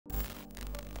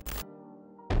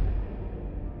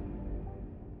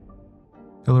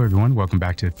Hello everyone, welcome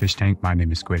back to the Fish Tank. My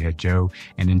name is Squidhead Joe,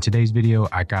 and in today's video,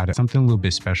 I got something a little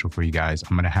bit special for you guys.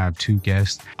 I'm gonna have two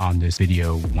guests on this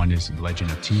video. One is Legend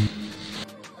of T.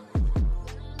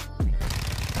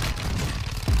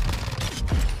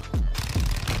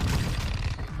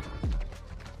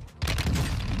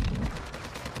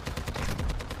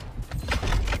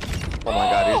 Oh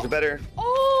my god, here's better.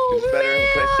 Here's better,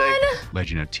 what can I say?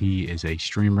 Legend of T is a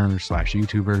streamer slash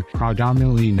YouTuber,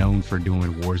 predominantly known for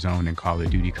doing Warzone and Call of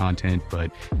Duty content,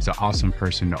 but he's an awesome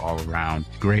person all around.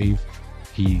 Grave,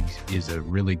 he is a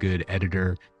really good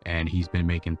editor, and he's been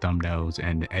making thumbnails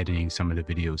and editing some of the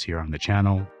videos here on the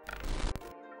channel.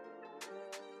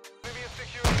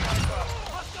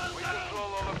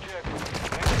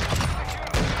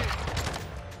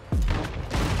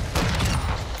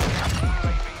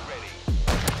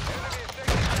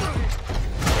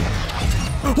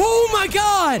 Oh my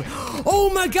god! Oh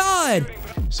my god!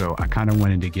 So I kind of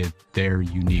wanted to get their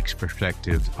unique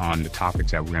perspectives on the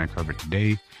topics that we're going to cover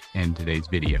today in today's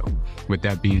video. With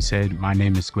that being said, my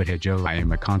name is Squidhead Joe. I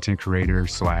am a content creator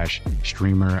slash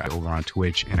streamer over on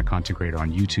Twitch and a content creator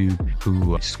on YouTube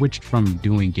who switched from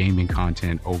doing gaming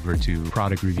content over to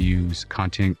product reviews,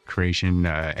 content creation,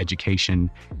 education,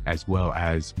 as well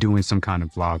as doing some kind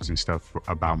of vlogs and stuff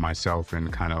about myself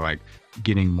and kind of like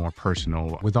getting more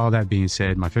personal. With all that being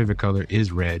said, my favorite color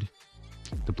is red,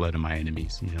 the blood of my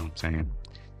enemies, you know what I'm saying?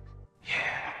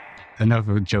 Yeah. Enough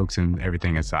of jokes and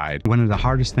everything aside. One of the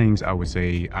hardest things I would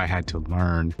say I had to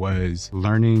learn was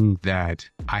learning that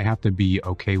I have to be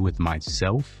okay with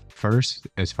myself first,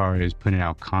 as far as putting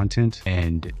out content,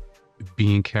 and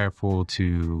being careful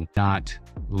to not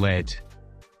let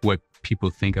what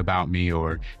people think about me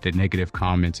or the negative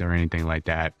comments or anything like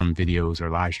that from videos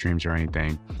or live streams or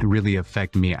anything really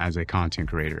affect me as a content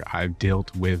creator. I've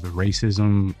dealt with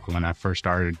racism when I first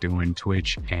started doing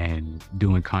Twitch and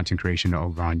doing content creation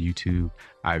over on YouTube.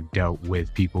 I've dealt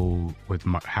with people with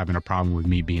having a problem with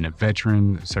me being a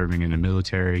veteran, serving in the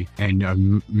military, and a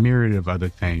myriad of other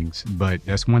things. But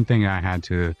that's one thing I had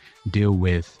to deal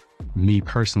with me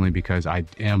personally, because I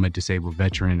am a disabled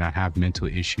veteran. I have mental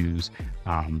issues.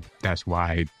 That's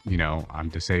why, you know, I'm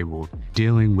disabled.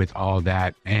 Dealing with all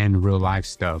that and real life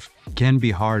stuff can be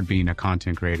hard being a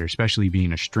content creator, especially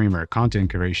being a streamer.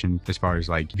 Content creation, as far as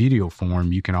like video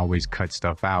form, you can always cut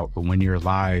stuff out. But when you're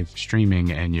live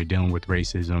streaming and you're dealing with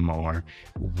racism or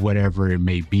whatever it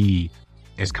may be,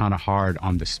 it's kind of hard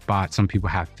on the spot. Some people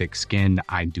have thick skin.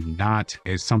 I do not.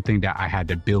 It's something that I had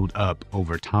to build up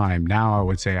over time. Now I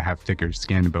would say I have thicker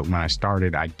skin, but when I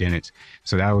started, I didn't.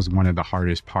 So that was one of the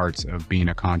hardest parts of being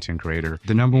a content creator.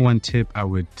 The number one tip I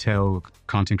would tell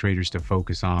content creators to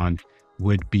focus on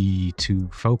would be to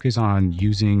focus on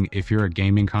using, if you're a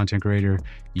gaming content creator,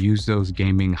 use those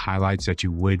gaming highlights that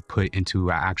you would put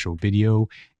into an actual video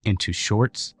into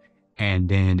shorts. And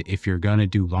then if you're going to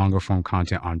do longer form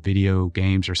content on video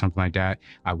games or something like that,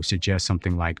 I would suggest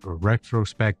something like a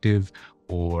retrospective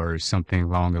or something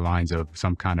along the lines of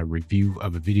some kind of review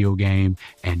of a video game,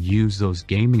 and use those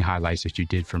gaming highlights that you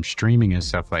did from streaming and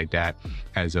stuff like that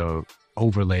as a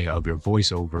overlay of your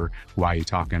voiceover while you're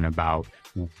talking about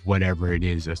whatever it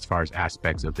is as far as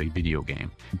aspects of the video game.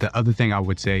 The other thing I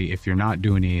would say, if you're not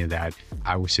doing any of that,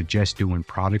 I would suggest doing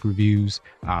product reviews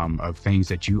of things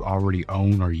that you already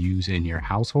own or use in your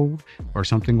household or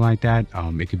something like that.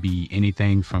 It could be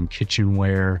anything from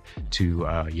kitchenware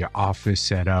to your office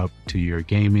setup to your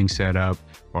gaming setup,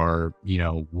 or, you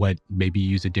know, what, maybe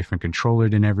use a different controller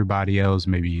than everybody else,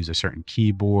 maybe use a certain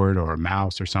keyboard or a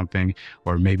mouse or something,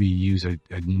 or maybe use a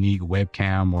unique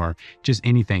webcam or just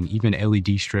anything, even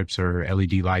LED strips or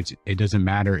LED lights. It doesn't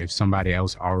matter if somebody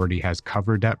else already has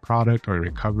covered that product or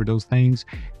covered those things.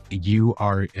 You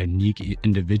are a unique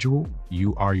individual.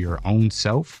 You are your own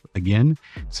self again.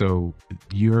 So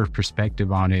your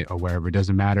perspective on it or wherever, it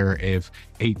doesn't matter if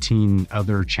 18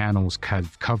 other channels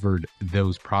have covered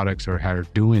those products or are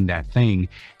doing that thing.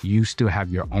 You still have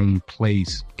your own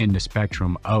place in the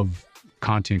spectrum of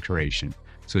content creation.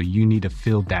 So you need to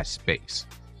fill that space.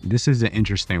 This is an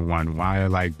interesting one, why I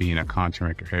like being a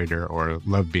content creator or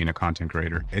love being a content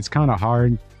creator. It's kind of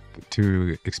hard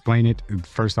to explain it.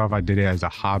 First off, I did it as a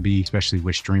hobby, especially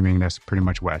with streaming. That's pretty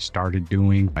much what I started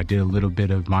doing. I did a little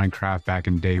bit of Minecraft back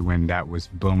in the day when that was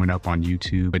blowing up on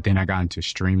YouTube, but then I got into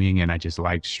streaming, and I just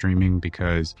liked streaming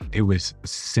because it was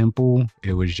simple.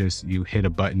 It was just, you hit a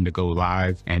button to go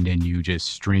live, and then you just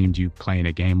streamed you playing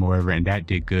a game or whatever, and that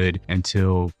did good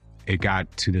until it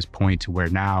got to this point to where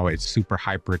now it's super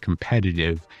hyper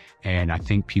competitive. And I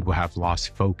think people have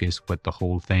lost focus what the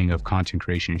whole thing of content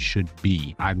creation should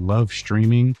be. I love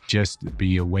streaming just to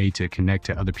be a way to connect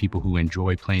to other people who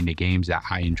enjoy playing the games that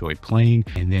I enjoy playing.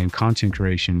 And then content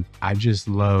creation, I just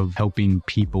love helping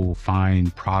people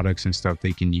find products and stuff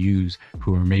they can use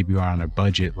who are maybe on a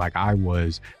budget like I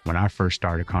was when I first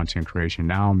started content creation.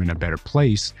 Now I'm in a better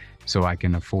place, so I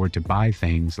can afford to buy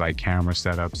things like camera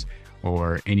setups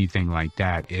or anything like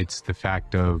that. It's the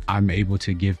fact of I'm able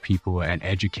to give people an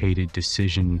educated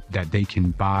decision that they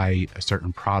can buy a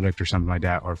certain product or something like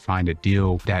that, or find a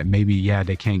deal that maybe, yeah,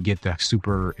 they can't get the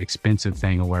super expensive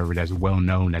thing or whatever that's well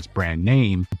known, that's brand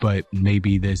name, but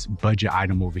maybe this budget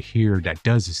item over here that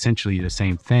does essentially the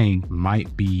same thing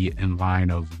might be in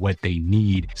line of what they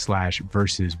need /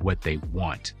 versus what they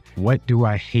want. What do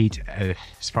I hate as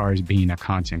far as being a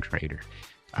content creator?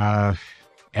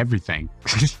 Everything.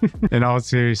 In all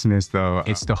seriousness though,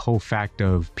 it's the whole fact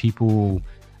of people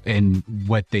and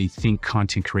what they think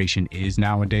content creation is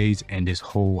nowadays, and this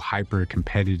whole hyper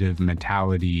competitive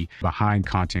mentality behind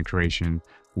content creation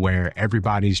where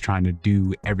everybody's trying to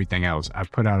do everything else. I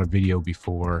put out a video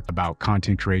before about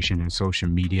content creation and social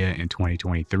media in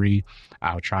 2023.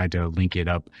 I'll try to link it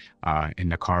up in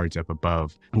the cards up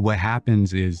above. What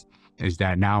happens is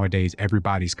that nowadays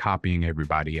everybody's copying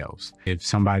everybody else. If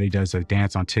somebody does a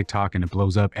dance on TikTok and it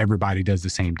blows up, everybody does the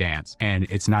same dance. And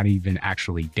it's not even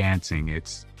actually dancing,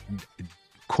 it's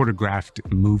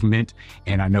choreographed movement.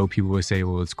 And I know people would say,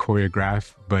 well, it's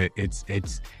choreographed, but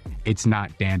it's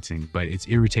not dancing. But it's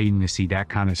irritating to see that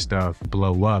kind of stuff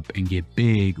blow up and get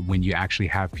big when you actually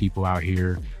have people out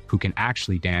here who can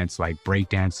actually dance, like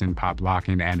breakdancing, pop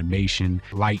locking, animation,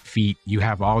 light feet. You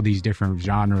have all these different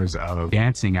genres of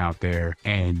dancing out there,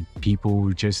 and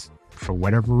people just, for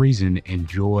whatever reason,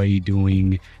 enjoy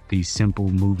doing these simple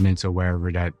movements or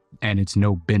wherever that, and it's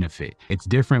no benefit. It's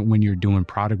different when you're doing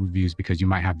product reviews because you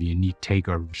might have a unique take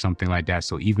or something like that.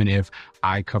 So even if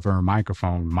I cover a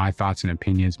microphone, my thoughts and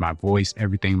opinions, my voice,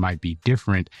 everything might be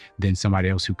different than somebody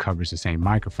else who covers the same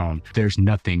microphone. There's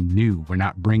nothing new. We're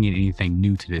not bringing anything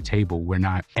new to the table. We're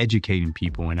not educating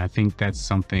people. And I think that's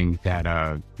something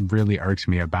that really irks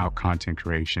me about content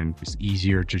creation. It's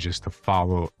easier to just to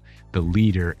follow the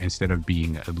leader instead of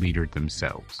being a leader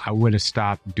themselves. I would have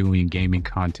stopped doing gaming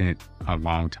content a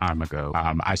long time ago.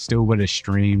 I still would have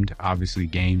streamed, obviously,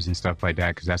 games and stuff like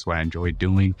that, because that's what I enjoyed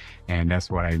doing, and that's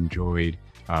what I enjoyed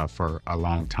for a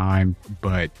long time.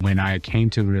 But when I came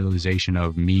to the realization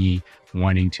of me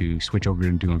wanting to switch over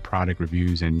and doing product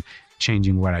reviews and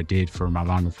changing what I did for my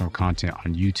longer form content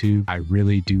on YouTube, I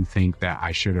really do think that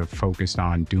I should have focused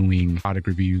on doing product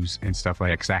reviews and stuff like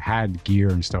that, because I had gear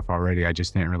and stuff already. I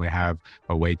just didn't really have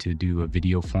a way to do a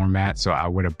video format. So I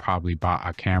would have probably bought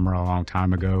a camera a long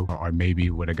time ago, or maybe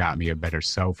would have got me a better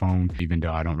cell phone, even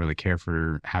though I don't really care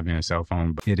for having a cell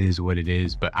phone, but it is what it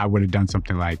is. But I would have done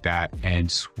something like that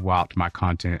and swapped my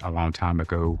content a long time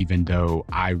ago, even though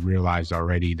I realized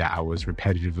already that I was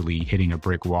repetitively hitting a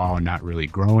brick wall and not really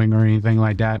growing or anything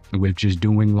like that with just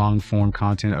doing long form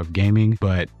content of gaming.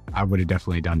 But I would have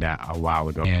definitely done that a while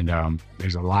ago. And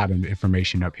there's a lot of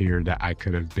information up here that I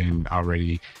could have been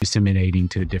already disseminating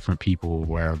to different people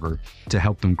wherever to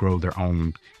help them grow their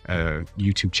own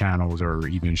YouTube channels or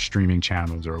even streaming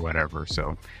channels or whatever.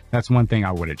 So that's one thing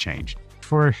I would have changed.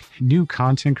 For new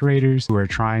content creators who are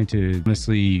trying to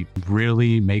honestly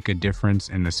really make a difference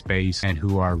in the space and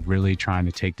who are really trying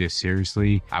to take this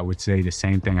seriously, I would say the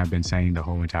same thing I've been saying the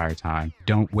whole entire time.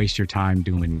 Don't waste your time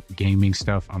doing gaming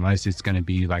stuff unless it's going to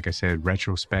be, like I said,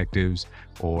 retrospectives,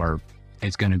 or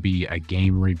it's going to be a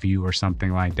game review or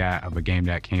something like that of a game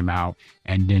that came out.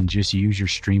 And then just use your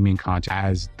streaming content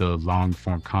as the long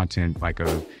form content, like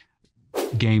a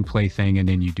gameplay thing, and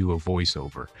then you do a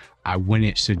voiceover. I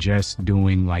wouldn't suggest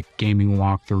doing like gaming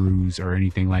walkthroughs or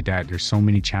anything like that. There's so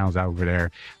many channels out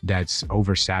there that's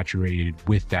oversaturated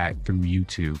with that through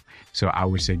YouTube. So I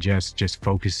would suggest just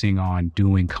focusing on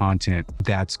doing content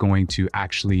that's going to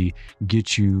actually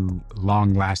get you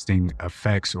long lasting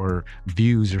effects or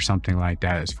views or something like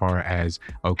that, as far as,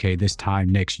 okay, this time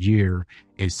next year,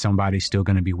 is somebody still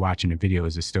going to be watching the video?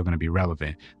 Is it still going to be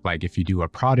relevant? Like if you do a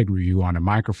product review on a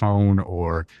microphone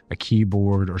or a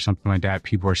keyboard or something like that,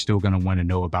 people are still going to want to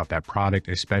know about that product,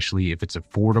 especially if it's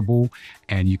affordable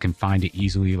and you can find it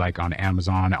easily, like on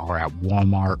Amazon or at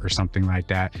Walmart or something like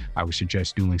that. I would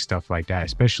suggest doing stuff like that,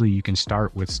 especially you can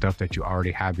start with stuff that you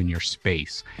already have in your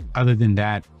space. Other than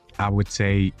that, I would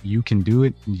say you can do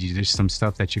it. There's some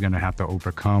stuff that you're going to have to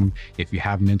overcome. If you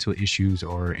have mental issues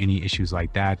or any issues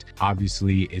like that,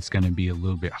 obviously it's going to be a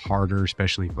little bit harder,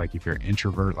 especially if you're an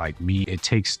introvert like me. It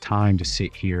takes time to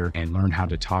sit here and learn how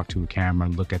to talk to a camera,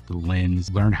 look at the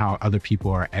lens, learn how other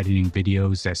people are editing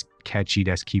videos that's catchy,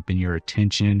 that's keeping your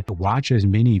attention. Watch as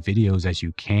many videos as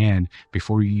you can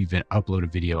before you even upload a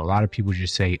video. A lot of people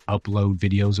just say upload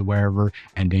videos or wherever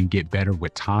and then get better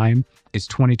with time. It's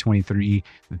 2023.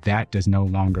 That does no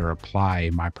longer apply,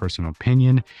 in my personal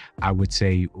opinion. I would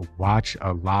say watch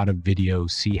a lot of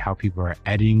videos, see how people are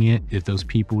editing it. If those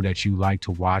people that you like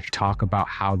to watch talk about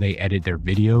how they edit their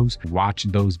videos, watch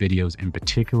those videos in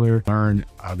particular. Learn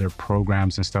other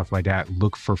programs and stuff like that.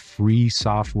 Look for free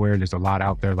software. There's a lot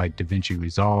out there like DaVinci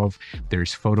Resolve.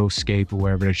 There's Photoscape or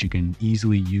wherever that you can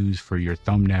easily use for your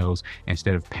thumbnails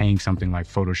instead of paying something like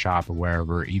Photoshop or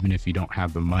wherever, even if you don't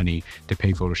have the money to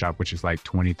pay Photoshop, which is like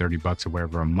 20-30 bucks or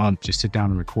whatever a month. Just sit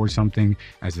down and record something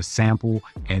as a sample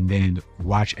and then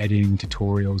watch editing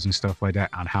tutorials and stuff like that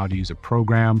on how to use a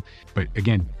program. But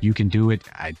again, you can do it.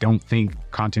 I don't think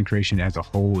content creation as a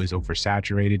whole is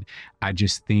oversaturated. I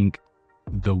just think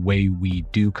the way we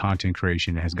do content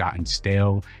creation has gotten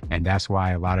stale, and that's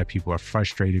why a lot of people are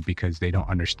frustrated because they don't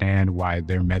understand why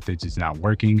their methods is not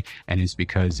working, and it's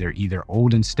because they're either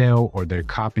old and stale or they're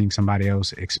copying somebody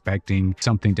else expecting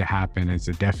something to happen. It's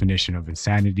a definition of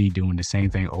insanity, doing the same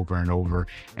thing over and over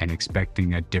and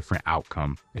expecting a different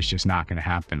outcome. It's just not going to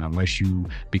happen unless you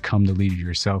become the leader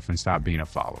yourself and stop being a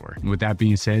follower. With that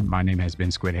being said, my name has been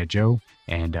Squidhead Joe,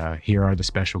 and here are the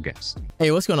special guests. Hey,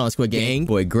 what's going on, Squid Gang?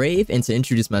 Boy Grave, and to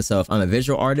introduce myself, I'm a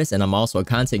visual artist and I'm also a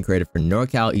content creator for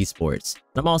NorCal Esports.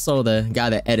 I'm also the guy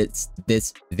that edits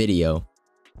this video.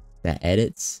 That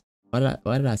edits? Why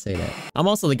did I say that? I'm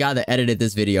also the guy that edited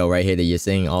this video right here that you're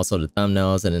seeing, also the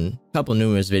thumbnails and a couple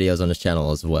numerous videos on this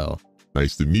channel as well.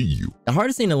 Nice to meet you. The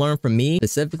hardest thing to learn from me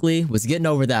specifically was getting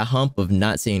over that hump of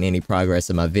not seeing any progress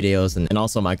in my videos and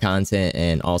also my content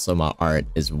and also my art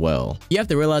as well. You have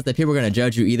to realize that people are going to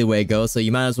judge you either way it goes, so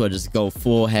you might as well just go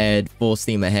full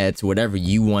steam ahead to whatever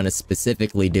you want to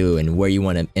specifically do and where you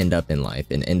want to end up in life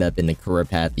and end up in the career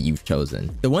path that you've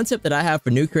chosen. The one tip that I have for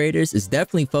new creators is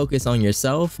definitely focus on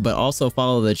yourself, but also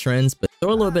follow the trends, but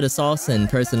throw a little bit of sauce and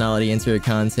personality into your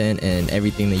content and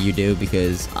everything that you do,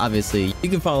 because obviously you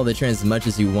can follow the trends as much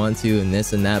as you want to and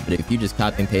this and that, but if you just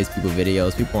copy and paste people's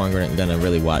videos, people aren't gonna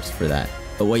really watch for that.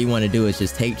 But what you want to do is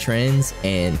just take trends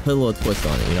and put a little twist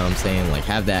on it, you know what I'm saying? Like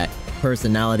have that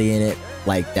personality in it,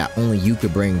 like that only you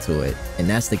could bring to it, and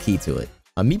that's the key to it.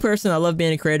 Me personally, I love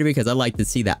being a creator because I like to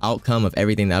see the outcome of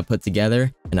everything that I put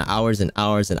together and the hours and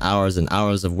hours and hours and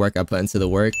hours of work I put into the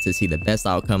work to see the best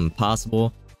outcome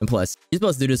possible. And plus, you're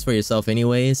supposed to do this for yourself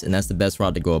anyways, and that's the best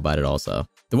route to go about it also.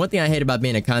 The one thing I hate about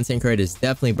being a content creator is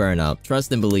definitely burnout.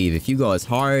 Trust and believe, if you go as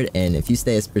hard and if you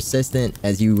stay as persistent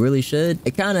as you really should,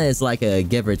 it kind of is like a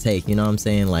give or take, you know what I'm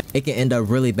saying? Like, it can end up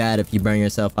really bad if you burn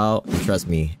yourself out. And trust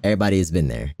me, everybody has been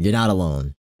there. You're not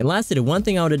alone. And lastly, the one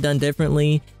thing I would have done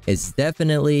differently is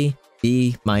definitely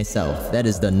be myself. That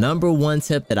is the #1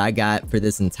 tip that I got for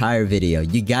this entire video.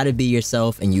 You gotta be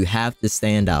yourself and you have to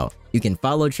stand out. You can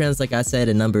follow trends, like I said,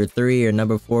 in #3 or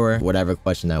 #4, whatever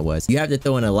question that was. You have to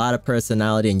throw in a lot of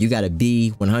personality and you gotta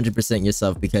be 100%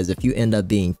 yourself, because if you end up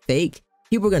being fake,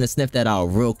 people are gonna sniff that out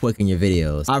real quick in your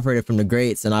videos. I've heard it from the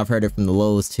greats and I've heard it from the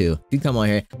lows too. If you come on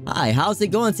here, hi, how's it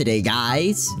going today,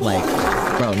 guys? Like,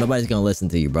 bro, nobody's gonna listen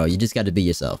to you, bro. You just gotta be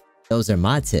yourself. Those are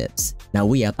my tips. Now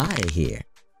we up out of here.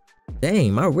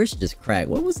 Dang, my wrist just cracked.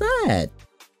 What was that?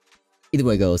 Either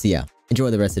way it goes, yeah. Enjoy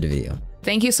the rest of the video.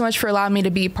 Thank you so much for allowing me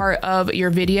to be part of your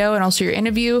video and also your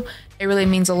interview. It really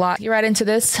means a lot. Get right into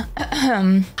this.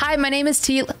 Hi, my name is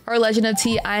T, or Legend of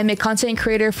T. I'm a content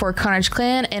creator for Carnage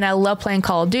Clan and I love playing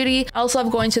Call of Duty. I also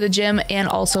love going to the gym and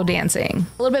also dancing.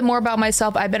 A little bit more about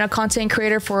myself. I've been a content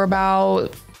creator for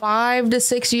about 5 to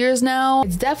 6 years now.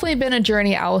 It's definitely been a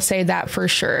journey, I will say that for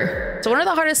sure. So one of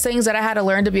the hardest things that I had to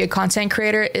learn to be a content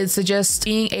creator is to just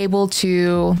being able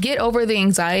to get over the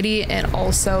anxiety and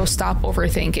also stop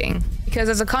overthinking. Because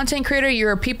as a content creator,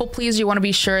 you're a people pleaser. You want to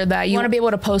be sure that you want to be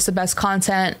able to post the best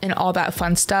content and all that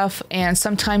fun stuff. And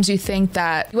sometimes you think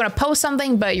that you want to post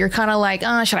something, but you're kind of like,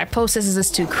 oh, should I post this? Is this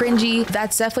too cringy?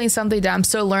 That's definitely something that I'm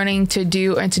still learning to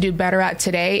do and to do better at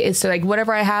today, is to like,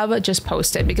 whatever I have, just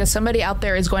post it, because somebody out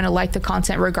there is going to like the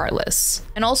content regardless.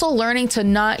 And also learning to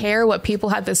not care what people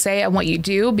have to say and what you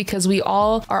do, because we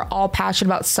all are passionate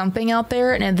about something out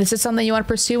there. And if this is something you want to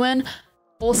pursue in,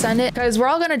 We'll send it because we're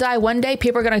all going to die one day.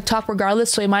 People are going to talk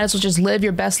regardless. So you might as well just live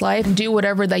your best life and do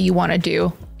whatever that you want to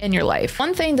do in your life.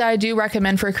 One thing that I do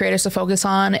recommend for creators to focus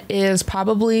on is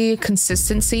probably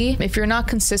consistency. If you're not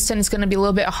consistent, it's going to be a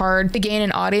little bit hard to gain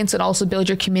an audience and also build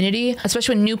your community,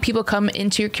 especially when new people come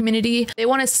into your community. They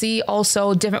want to see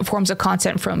also different forms of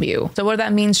content from you. So whether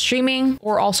that means streaming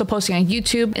or also posting on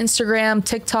YouTube, Instagram,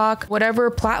 TikTok, whatever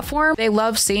platform, they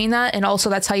love seeing that. And also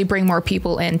that's how you bring more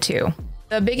people in too.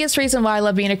 The biggest reason why I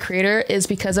love being a creator is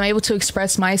because I'm able to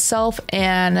express myself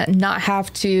and not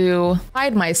have to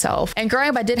hide myself. And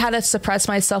growing up, I did have to suppress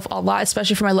myself a lot,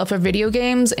 especially for my love for video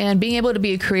games. And being able to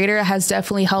be a creator has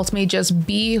definitely helped me just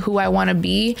be who I want to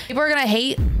be. People are going to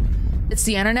hate. It's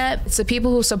the internet. It's the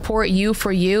people who support you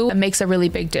for you. It makes a really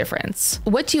big difference.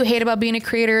 What do you hate about being a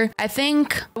creator? I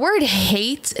think the word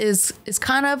hate is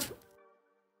kind of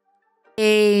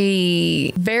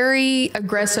a very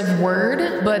aggressive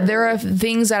word, but there are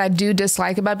things that I do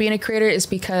dislike about being a creator is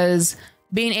because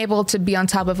being able to be on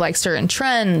top of like certain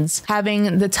trends,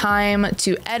 having the time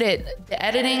to edit, the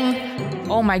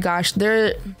editing, oh my gosh,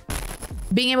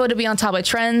 being able to be on top of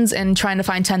trends and trying to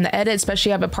find time to edit,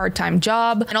 especially have a part-time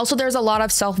job. And also there's a lot of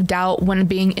self-doubt when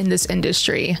being in this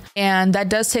industry. And that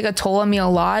does take a toll on me a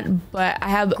lot, but I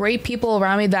have great people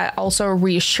around me that also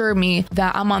reassure me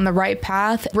that I'm on the right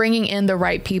path, bringing in the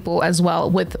right people as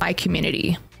well with my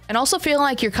community. And also feeling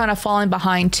like you're kind of falling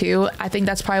behind too. I think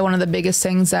that's probably one of the biggest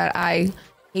things that I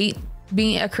hate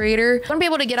being a creator. You want to be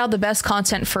able to get out the best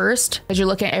content first as you're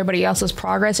looking at everybody else's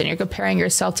progress and you're comparing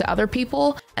yourself to other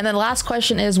people. And then the last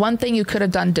question is one thing you could have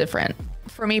done different.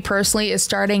 For me personally is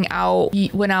starting out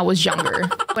when I was younger.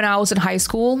 When I was in high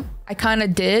school, I kind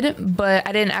of did, but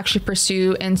I didn't actually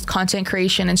pursue in content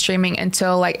creation and streaming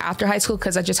until like after high school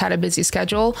because I just had a busy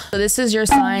schedule. So this is your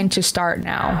sign to start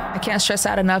now. I can't stress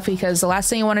that enough because the last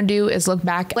thing you want to do is look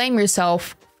back, blame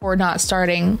yourself for not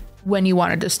starting when you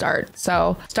wanted to start.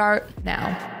 So start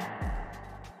now.